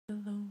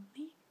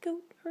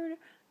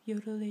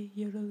yodelay,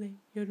 yodelay,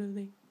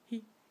 yodelay,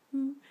 hee,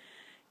 hoo.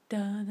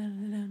 Dun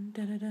dun dun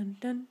dun dun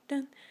dun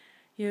dun.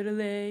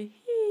 Yodelay,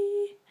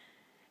 hee,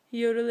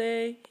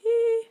 yodelay,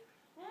 hee,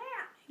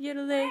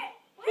 yodelay,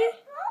 hee.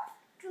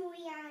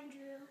 Julie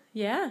Andrew.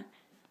 Yeah.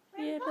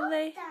 We're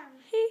Yodelay, both done.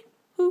 hee,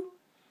 hoo.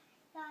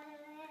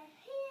 Yodelay,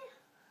 hee,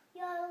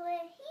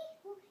 yodelay, hee,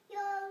 hoo,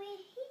 yodelay,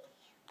 hee,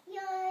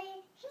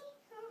 yodelay, hee,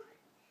 hoo.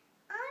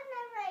 I'm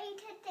not ready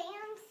to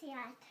dance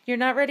yet. You're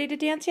not ready to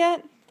dance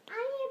yet?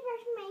 I need to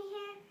brush my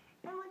hair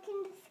and look in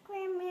the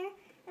square mirror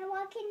and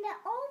look in the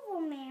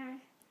oval mirror.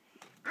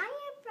 I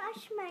need to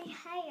brush my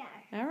hair.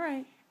 All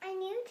right.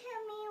 And you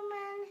tell me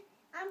when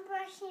I'm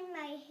brushing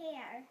my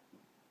hair.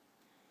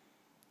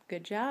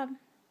 Good job.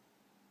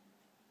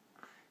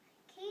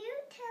 Can you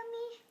tell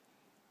me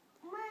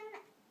when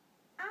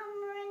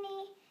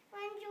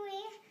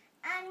Julie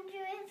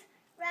Andrew is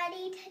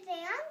ready to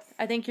dance?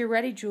 I think you're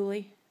ready,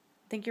 Julie.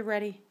 I think you're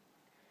ready.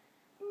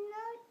 No.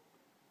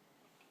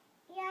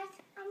 Yes,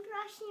 I'm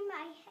brushing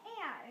my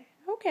hair.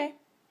 Okay.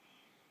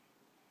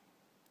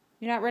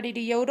 You're not ready to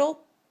yodel?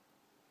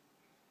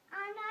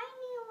 And I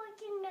need to look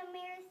in the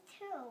mirrors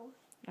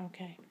too.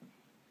 Okay.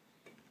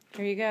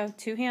 Here you go.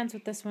 2 hands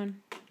with this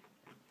one.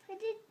 Put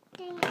it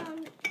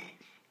down.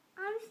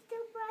 I'm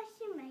still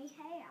brushing my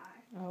hair.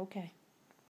 Okay.